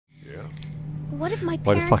What if my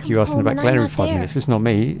Why the parents fuck are you come asking home about and Glenn I'm every not 5 there? minutes? It's not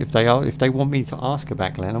me. If they want me to ask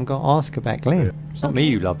about Glenn, I'm going to ask about Glenn. It's not me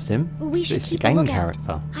who loves him. We should It's the keep a game lookout.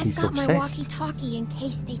 character. I've He's got my obsessed. walkie-talkie in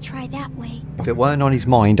case they try that way. If it weren't on his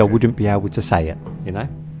mind, I wouldn't be able to say it, you know?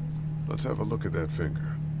 Let's have a look at that finger.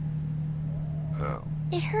 Ow.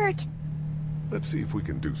 It hurt. Let's see if we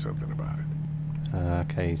can do something about it.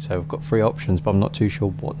 Okay, so I've got 3 options, but I'm not too sure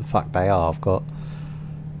what the fuck they are. I've got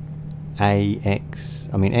A, X.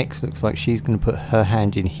 I mean, X looks like she's going to put her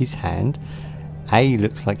hand in his hand. A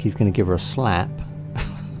looks like he's going to give her a slap.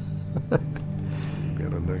 Got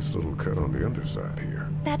a nice little cut on the underside here.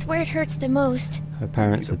 That's where it hurts the most. Her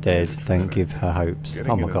parents are dead. Don't give her hopes.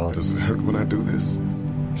 Oh my god. Does it hurt when I do this?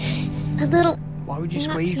 A little. Why would you Not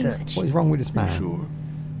squeeze too it? much. What is wrong with this man? Sure.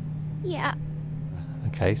 Yeah.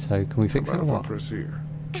 Okay, so can we fix How it or about if I what? press here?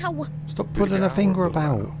 Ow. Stop pulling her finger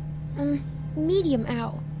about. Medium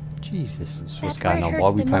ow. Jesus, that's what's That's where going it on. hurts Why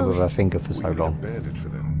are we the playing with her most. finger for so We need a long? bandage for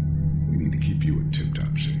that. We need to keep you in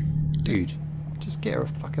tip-top shape. Dude, just get her a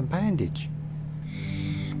fucking bandage.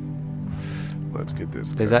 Let's get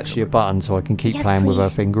this. There's guy actually a covered. button so I can keep Yes, playing with her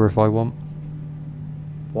please. finger if I want.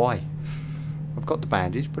 Why? I've got the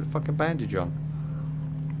bandage, put a fucking bandage on.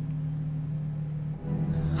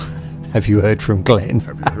 Have you heard from Glenn?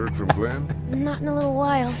 Have you heard from Glenn? Not in a little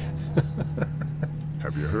while.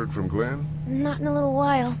 Have you heard from Glenn? Not in a little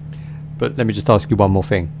while. But let me just ask you one more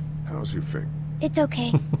thing. How's your finger? It's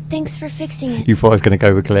okay. Thanks for fixing it. You thought I was going to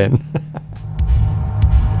go with Glenn.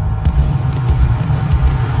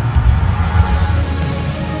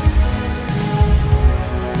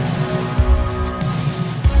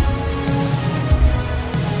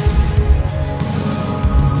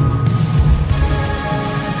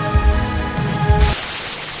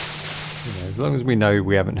 As long as we know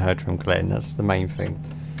we haven't heard from Glenn, that's the main thing.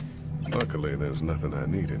 Luckily, there's nothing I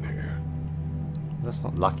need in here. That's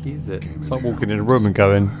not lucky, is it? Came It's in like here walking in a with room and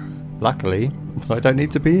going, surprise. luckily, I don't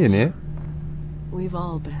need to be in here. We've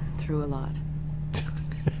all been through a lot.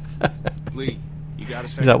 Lee, you gotta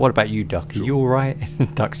say. He's like, what about you, Duck? Are you alright?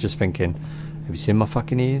 Duck's just thinking, have you seen my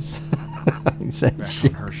fucking ears? He said Back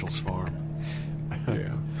shit. on Herschel's farm.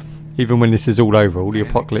 Yeah. Even when this is all over, all the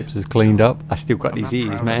Panicked. apocalypse is cleaned up, I still got I'm these not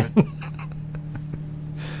ears, proud man.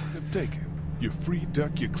 of Take him. You're free,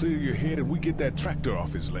 Duck. You clear your head, and we get that tractor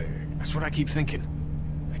off his leg. That's what I keep thinking.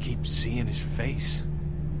 I keep seeing his face.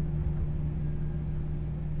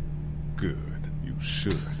 Good. You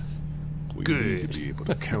should. We need to be able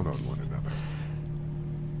to count on one another.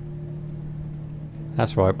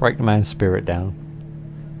 That's right, break the man's spirit down.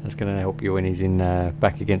 That's going to help you when he's in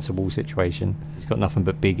back against the wall situation. He's got nothing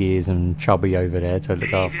but big ears and chubby over there to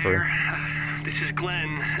look after him. This is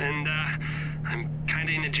Glenn, and I'm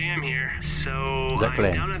kinda in a jam here. So Is that I'm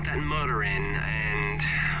Glenn? down at that motor inn, and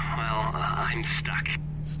well, I'm stuck.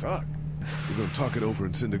 Stuck. We're gonna talk it over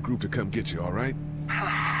and send a group to come get you, all right?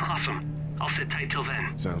 Awesome. I'll sit tight till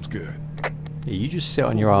then. Sounds good. Yeah, you just sit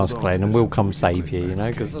on your ass, Glenn, and we'll come save you, you know,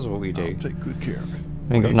 because that's what we do. I'll take good care of it.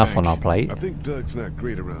 We ain't got enough on our plate. I think Doug's not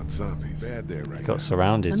great around zombies. Bad there right Got now.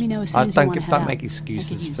 surrounded. Let me know as soon as you wanna head don't out. make I excuses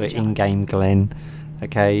could for use a job. in-game Glenn.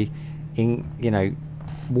 Okay,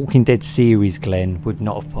 Walking Dead series Glenn would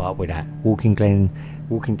not have put up with that. Walking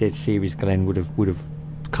Dead series Glenn would have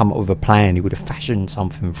come up with a plan. He would have fashioned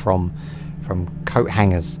something from coat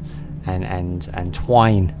hangers and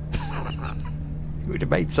twine. He would have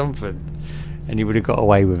made something, and he would have got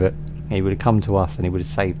away with it. He would have come to us, and he would have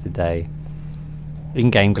saved the day.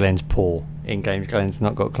 In-game Glenn's poor. In-game Glenn's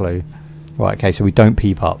not got a clue. Right, okay, so we don't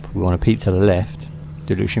peep up. We want to peep to the left.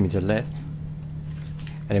 Do a little shimmy to the left.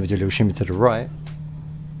 And then we do a little shimmy to the right.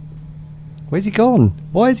 Where's he gone?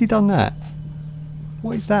 Why has he done that?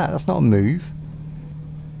 What is that? That's not a move.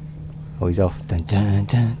 Oh, he's off. Dun, dun,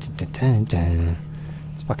 dun, dun, dun, dun, dun.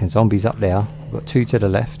 There's fucking zombies up there. We've got 2 to the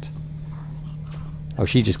left. Oh,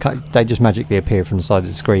 they just magically appear from the side of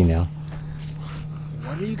the screen now.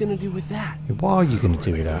 What are you gonna do with that? What are you going to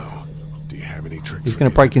do with that? Do you have any tricks? He's for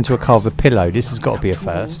going to getting break into a car across? with a pillow. This has got to be a Tools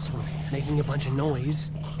first. with making a bunch of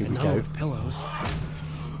noise. Here we and go. none with pillows.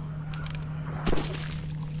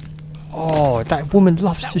 Oh, that woman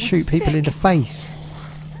loves to was shoot people in the sick. face.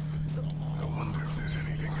 I wonder if there's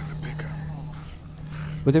anything in the pickup.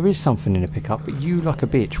 Well, there is something in the pickup, but you, like a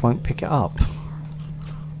bitch, won't pick it up.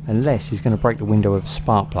 Unless he's going to break the window with a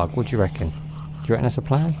spark plug. What do you reckon? Do you reckon that's a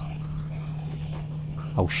plan?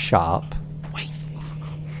 Oh, shut up. Wait.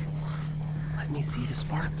 Let me see the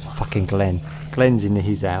spark plug. Fucking Glenn. Glenn's in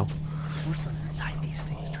his house. Porcelain inside these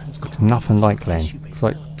things turns Looks cold. nothing like Glenn. Tissue It's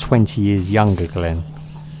like 20 years younger Glenn.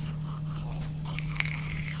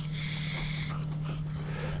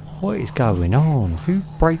 What is going on? Who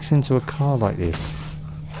breaks into a car like this?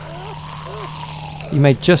 He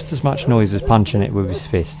made just as much noise as punching it with his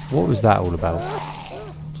fist. What was that all about?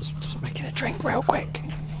 Just making a drink real quick.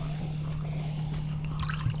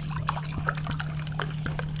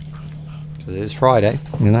 Because it's Friday,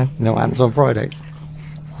 you know what happens on Fridays.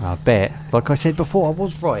 I bet, like I said before, I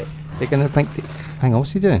was right. They're going to make the... Hang on,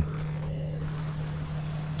 what's he doing?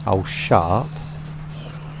 Oh, shut up.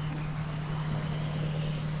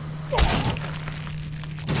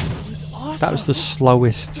 That was the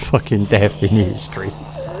slowest fucking death in history.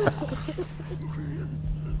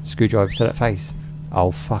 Screwdriver to that face. Oh,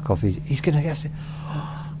 fuck off. He's going to get...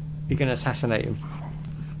 You're going to assassinate him.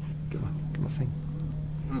 Get my thing.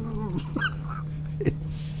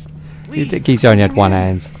 You think he's only had one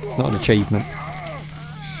hand. It's not an achievement.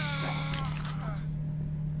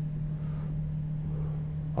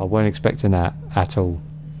 I weren't expecting that at all.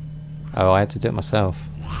 Oh, I had to do it myself.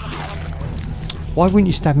 Why wouldn't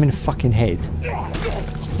you stab him in the fucking head?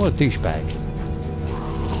 What a douchebag.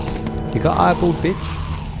 You got eyeballed, bitch?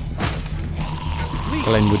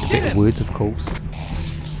 Glenn with a bit of wood, of course.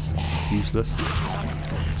 Useless.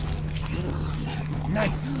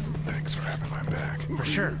 Nice. Thanks for having my back. For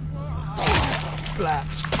sure.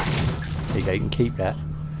 There you go, you can keep that.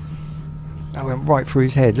 That went right through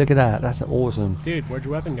his head. Look at that. That's awesome. Dude, where'd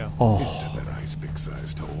your weapon go? Oh. Into that ice big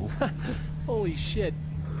sized hole. Holy shit.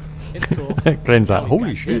 It's cool. Glenn's like, We holy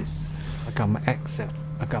got shit. this. I got my XL.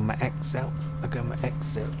 I got my XL. I got my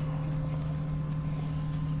XL. Here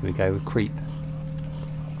we go with creep.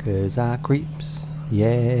 Cause I creeps.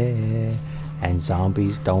 Yeah. And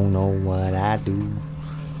zombies don't know what I do.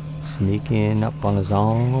 Sneaking up on a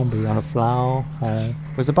zombie on a floor.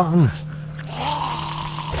 Where's the buttons?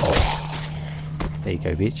 There you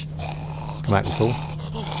go, bitch. Come at me, fool.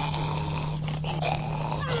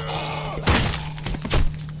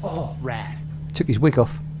 Oh, Rad. took his wig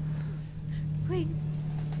off. Please,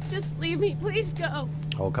 just leave me. Please go.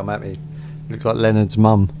 Oh, come at me. Looks like Leonard's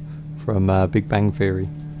mum from Big Bang Theory.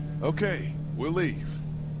 Okay, we'll leave.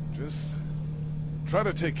 Just try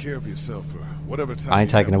to take care of yourself for whatever time. I ain't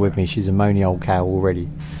you taking her have with me. left. She's a moany old cow already.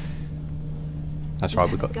 That's right.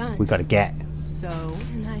 Gun. We got to get. So,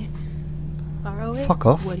 Can I borrow it? Fuck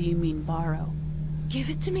off. what do you mean borrow? Give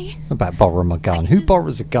it to me. What about borrowing my gun? Who just-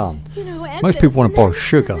 borrows a gun? You know, Most people want to borrow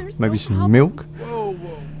sugar, There's maybe no some problem. milk. Whoa,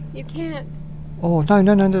 whoa. You can't. Oh no,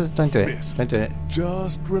 don't do it. Miss. Don't do it.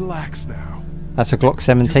 Just relax now. That's a Glock You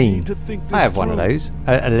 17. need to think this I have one of through. those,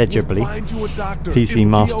 allegedly. We'll find you a doctor. PC It'll be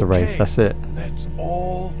Master Race. okay. That's it. Let's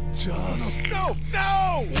all just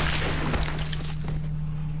no.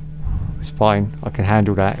 It's fine. I can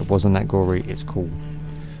handle that. It wasn't that gory. It's cool.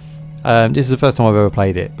 This is the first time I've ever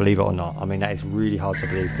played it, believe it or not. I mean, that is really hard to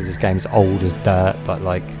believe because this game's old as dirt, but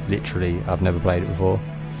like literally, I've never played it before.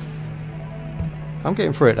 I'm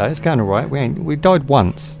getting through it though. It's going alright. We died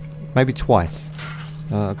once, maybe twice.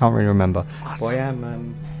 I can't really remember. But I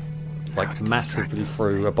am like massively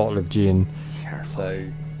through a bottle of gin, so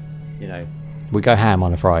you know we go ham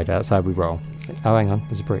on a Friday. That's how we roll. Oh, hang on,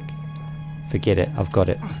 there's a brick. Forget it. I've got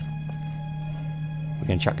it. We're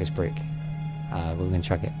gonna chuck this brick. We're gonna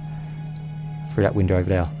chuck it through that window over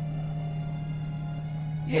there.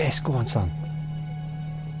 Yes, go on, son.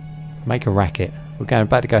 Make a racket. We're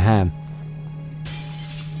about to go ham.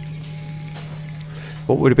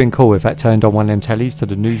 What would have been cool if that turned on one of them tellies to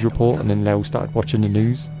the news report and then they all started watching the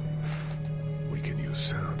news? We can use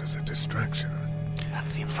sound as a distraction.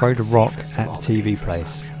 Throw the rock at the TV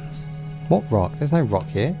place. What rock? There's no rock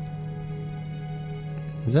here.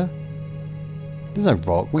 Is there? There's no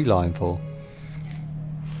rock. What are you lying for?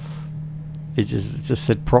 It just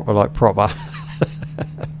said proper like proper.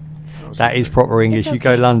 That is proper English. It's You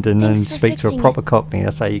go okay. London Thanks and for speak to a fixing proper Cockney.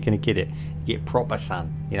 That's how you're going to get it. You get proper,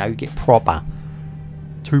 son. You know, you get proper.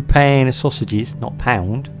 2 pan of sausages, not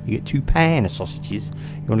pound. You get 2 pan of sausages.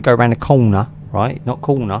 You want to go around the corner, right? Not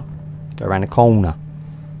corner. Go around the corner.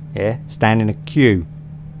 Yeah? Stand in a queue.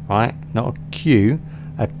 Right? Not a queue.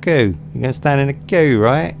 A queue. You're going to stand in a queue,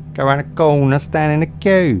 right? Go around the corner, stand in a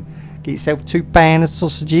queue. Get yourself 2 pan of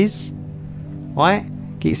sausages. Right?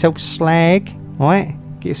 Get yourself slag. Right?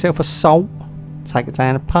 Get yourself a salt. Take it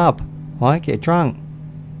down the pub. Right? Get a drunk.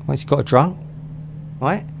 Once you got a drunk.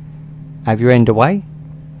 Right? Have your end away.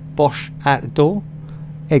 Bosh out the door.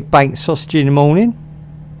 Egg baked sausage in the morning.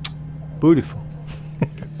 Beautiful.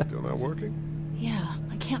 It's still not working? Yeah,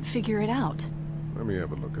 I can't figure it out. Let me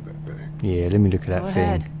have a look at that thing. Yeah, let me look at that Go thing.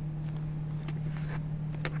 ahead.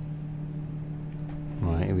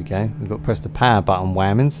 Right, here we go. We've got to press the power button,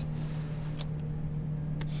 whammons.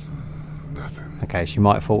 Nothing. Okay, she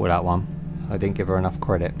might have thought of that one. I didn't give her enough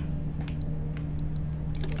credit.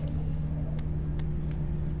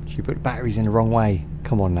 She put the batteries in the wrong way.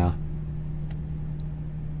 Come on now.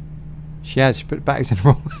 She has. She put the batteries in the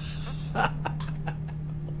wrong.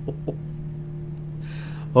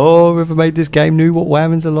 Oh, whoever made this game knew what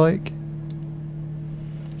whammons are like.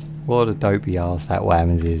 What a dopey arse that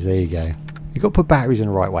whammons is. There you go. You've got to put batteries in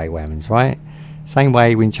the right way, whammons, right? Same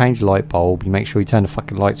way when you change the light bulb, you make sure you turn the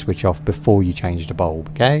fucking light switch off before you change the bulb,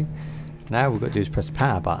 okay? Now what we've got to do is press the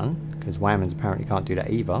power button, because whammons apparently can't do that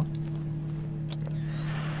either.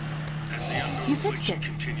 You fixed it.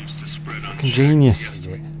 Fucking genius.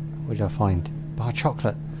 What did I find? Bar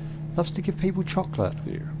chocolate. Loves to give people chocolate.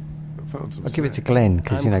 Here, I found some I'll give it to snacks. Glenn,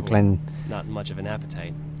 because, you know, I'm cool. Glenn... Not much of an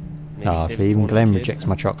appetite. Maybe Ah, save see, it for even one of the Glenn kids. rejects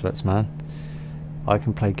my chocolates, man. I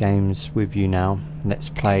can play games with you now. Let's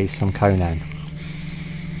play some Conan.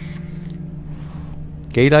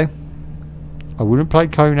 Guido, I wouldn't play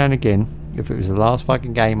Conan again if it was the last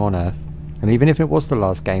fucking game on Earth. And even if it was the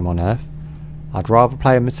last game on Earth, I'd rather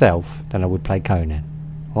play it myself than I would play Conan.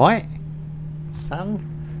 Alright? Son?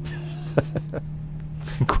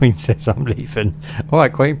 Queen says I'm leaving.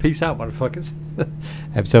 Alright, Queen, peace out, motherfuckers.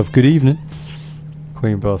 Have yourself a good evening.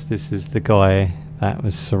 Queen Boss, this is the guy that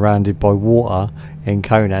was surrounded by water in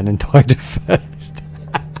Conan and died at first.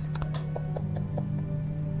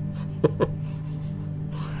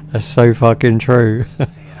 That's so fucking true.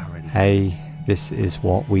 Hey, this is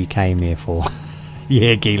what we came here for.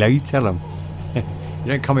 Yeah, Gilo, you tell him. You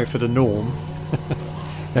don't come here for the norm.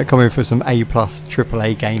 You don't come here for some A+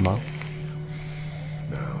 AAA gamer.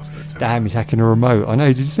 Now's the time. Damn, he's hacking a remote. I know,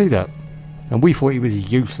 did you see that? And we thought he was a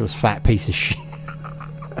useless fat piece of shit.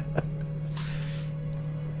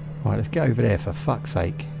 Right, let's get over there for fuck's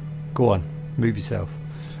sake. Go on, move yourself.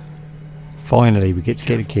 Finally, we get to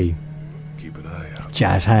get a key. Keep an eye out.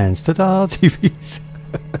 Jazz hands. Ta-da, TVs.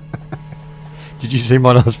 Did you see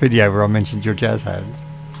my last video where I mentioned your jazz hands?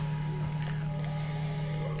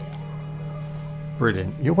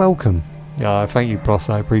 Brilliant. You're welcome. Yeah, thank you, Boss.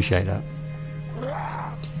 I appreciate that.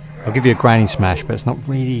 I'll give you a granny smash, but it's not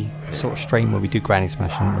really the sort of stream where we do granny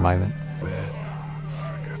smashing at the moment. Man,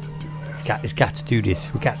 I got to do this. It's got to do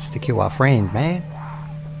this. We got to kill our friend, man.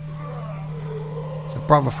 It's a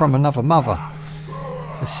brother from another mother.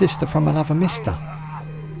 It's a sister from another mister.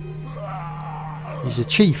 He's a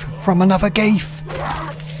chief from another geef.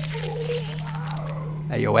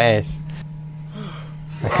 Hey, your ass.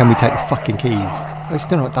 Now, can we take the fucking keys? Oh, he's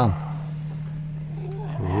still not done.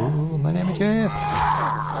 Ooh, my name is Jeff.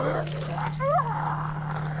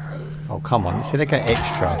 Oh, come on. You see, they go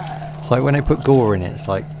extra. It's like when they put gore in it, it's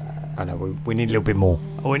like, I know, we need a little bit more.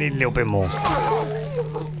 Oh, we need a little bit more.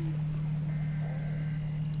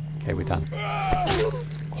 Okay, we're done.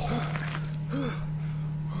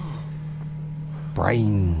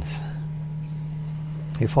 Brains.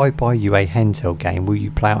 If I buy you a handheld game, will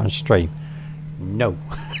you play it on stream? No.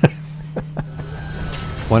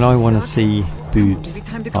 When I want to see boobs,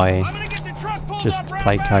 I just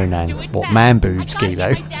play Conan. What, man boobs,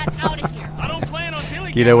 Gilo?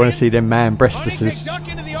 Gilo want to see them man breastises.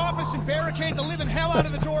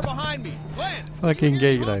 Fucking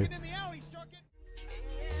Gilo.